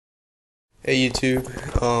Hey YouTube,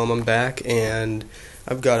 I'm back and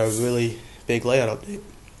I've got a really big layout update.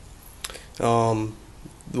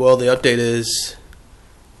 Well, the update is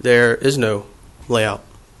there is no layout.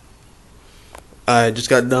 I just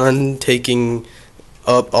got done taking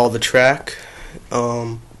up all the track.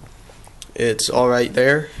 It's all right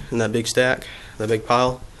there in that big stack, that big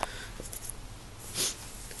pile.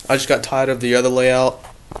 I just got tired of the other layout,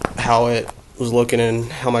 how it was looking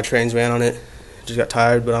and how my trains ran on it. Just got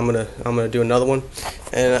tired, but I'm gonna do another one,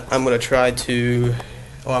 and I'm gonna try to.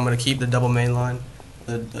 Oh, I'm gonna keep the double main line,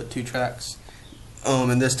 the two tracks.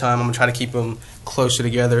 And this time I'm gonna try to keep them closer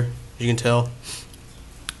together. As you can tell.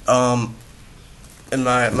 In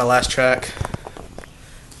my last track,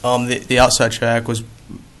 the outside track was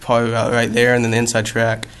probably about right there, and then the inside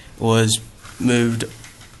track was moved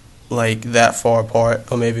like that far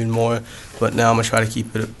apart, or maybe even more. But now I'm gonna try to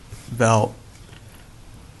keep it about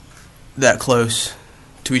that close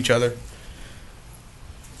to each other,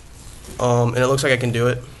 and it looks like I can do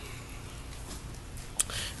it.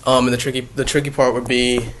 And the tricky part would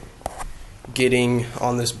be getting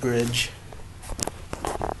on this bridge.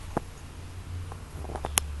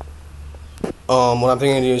 What I'm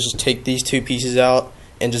thinking to do is just take these two pieces out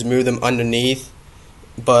and just move them underneath,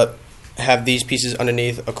 but have these pieces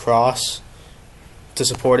underneath across to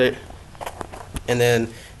support it, and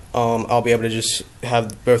then I'll be able to just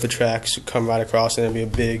have both the tracks come right across, and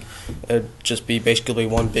it'd just be basically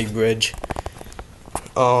one big bridge.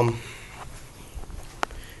 Some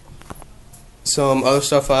other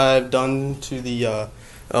stuff I've done to the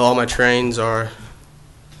all my trains are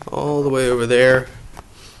all the way over there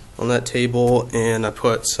on that table, and I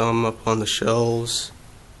put some up on the shelves,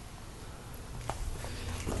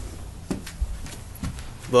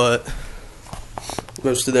 but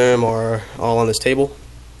most of them are all on this table.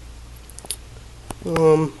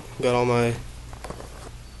 Got all my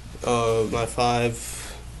my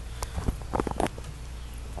 5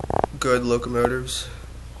 good locomotives,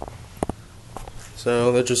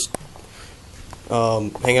 so they're just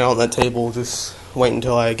hanging out on that table, just waiting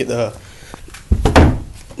until I get the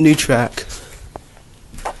new track.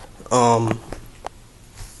 Oh,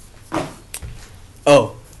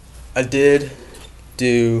 I did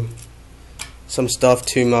do some stuff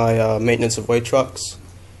to my maintenance of way trucks.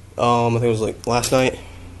 I think it was like last night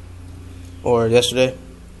or yesterday.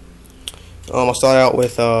 I'll start out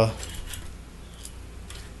with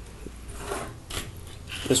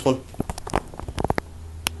this one.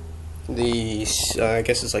 I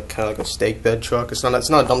guess it's like kind of like a stake bed truck. It's not a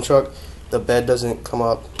dump truck. The bed doesn't come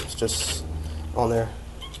up. It's just on there.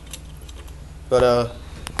 But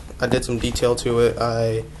I did some detail to it.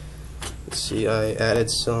 I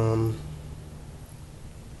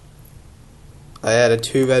added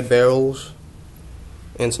 2 red barrels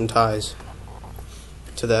and some ties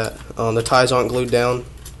to that. The ties aren't glued down.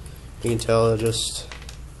 You can tell they're just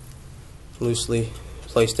loosely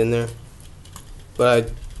placed in there. But I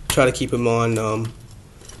try to keep them on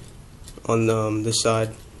this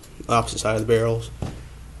side, opposite side of the barrels.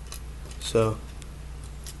 So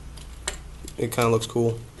it kind of looks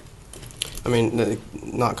cool. I mean,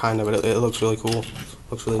 not kind of, but it looks really cool.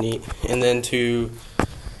 Looks really neat. And then to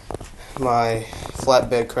my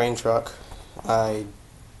flatbed crane truck, I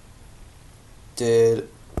did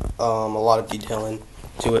a lot of detailing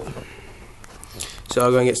to it. So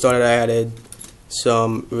I'm going to get started. I added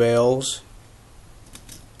some rails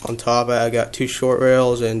on top. I got 2 short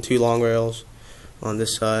rails and 2 long rails on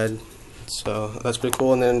this side, so that's pretty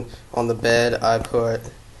cool. And then on the bed I put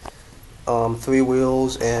 3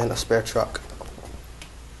 wheels and a spare truck.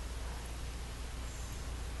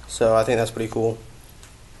 So I think that's pretty cool.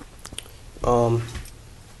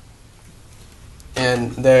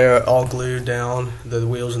 And they're all glued down. The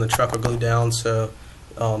wheels and the truck are glued down, so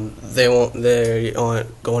they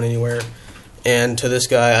aren't going anywhere. And to this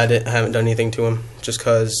guy, I haven't done anything to him, just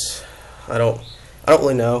because I don't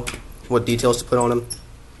really know what details to put on him.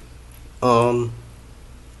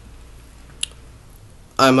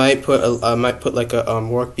 I might put like a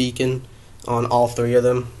work beacon on all 3 of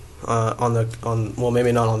them. Well,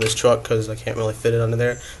 maybe not on this truck because I can't really fit it under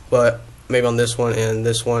there, but maybe on this one and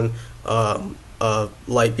this one, a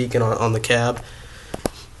light beacon on the cab.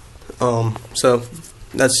 So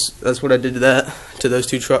that's what I did to those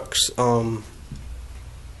 2 trucks. Oh,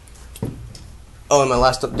 and my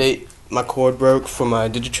last update, my cord broke for my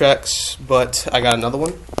Digitrax, but I got another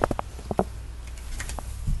one,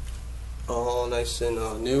 all nice and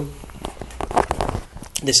new.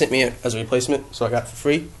 They sent me it as a replacement, so I got it for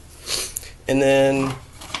free. And then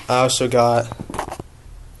I also got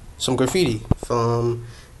some graffiti from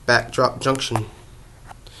Backdrop Junction.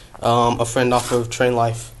 A friend off of Train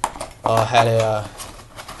Life had a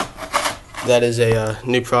that is a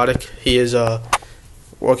new product he is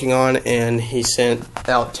working on, and he sent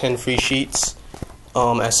out 10 free sheets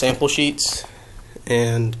as sample sheets,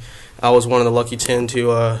 and I was one of the lucky 10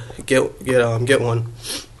 to get one.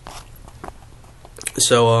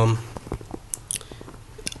 So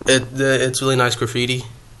it's really nice graffiti.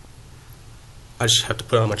 I just have to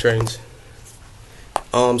put it on my trains.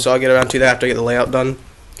 So I'll get around to that after I get the layout done.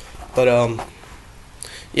 But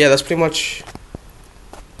yeah, that's pretty much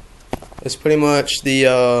the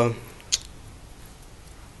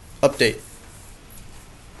update.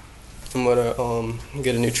 I'm gonna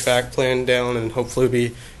get a new track plan down, and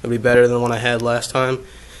hopefully it'll be better than the one I had last time.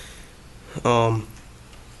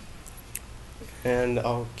 And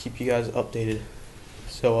I'll keep you guys updated.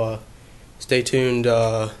 So stay tuned.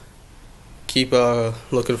 Keep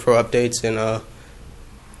looking for updates and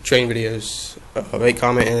train videos. Rate,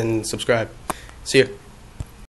 comment, and subscribe. See ya.